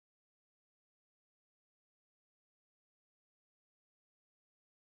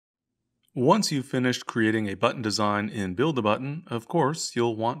Once you've finished creating a button design in Build-A-Button, of course,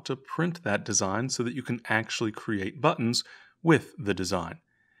 you'll want to print that design so that you can actually create buttons with the design.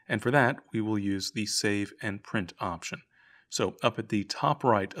 And for that, we will use the Save and Print option. So up at the top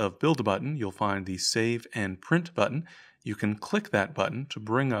right of Build-A-Button, you'll find the Save and Print button. You can click that button to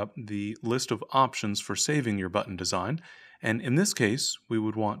bring up the list of options for saving your button design. And in this case, we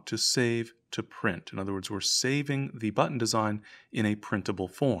would want to save to print. In other words, we're saving the button design in a printable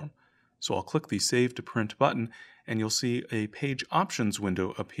form. So I'll click the Save to Print button, and you'll see a Page Options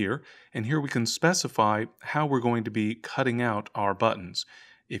window appear, and here we can specify how we're going to be cutting out our buttons.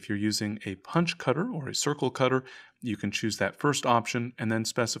 If you're using a punch cutter or a circle cutter, you can choose that first option and then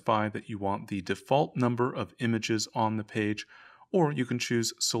specify that you want the default number of images on the page, or you can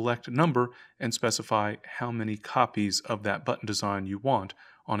choose Select Number and specify how many copies of that button design you want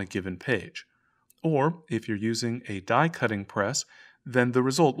on a given page. Or if you're using a die cutting press, then the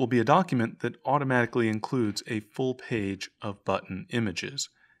result will be a document that automatically includes a full page of button images.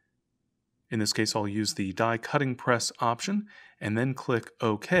 In this case, I'll use the die cutting press option and then click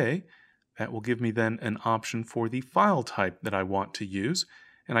OK. That will give me then an option for the file type that I want to use,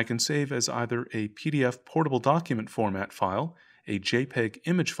 and I can save as either a PDF portable document format file, a JPEG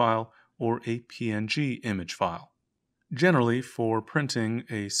image file, or a PNG image file. Generally, for printing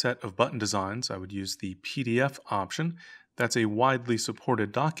a set of button designs, I would use the PDF option. That's a widely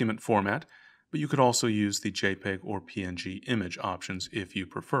supported document format, but you could also use the JPEG or PNG image options if you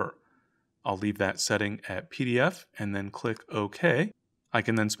prefer. I'll leave that setting at PDF and then click OK. I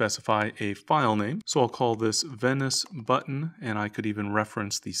can then specify a file name, so I'll call this Venice Button, and I could even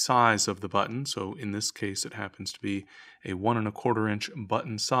reference the size of the button. So in this case, it happens to be a 1 1/4 inch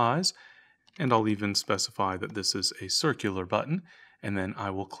button size, and I'll even specify that this is a circular button, and then I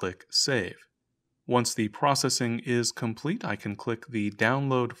will click Save. Once the processing is complete, I can click the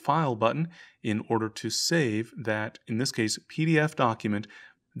Download File button in order to save that, in this case, PDF document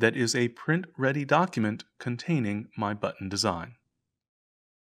that is a print-ready document containing my button design.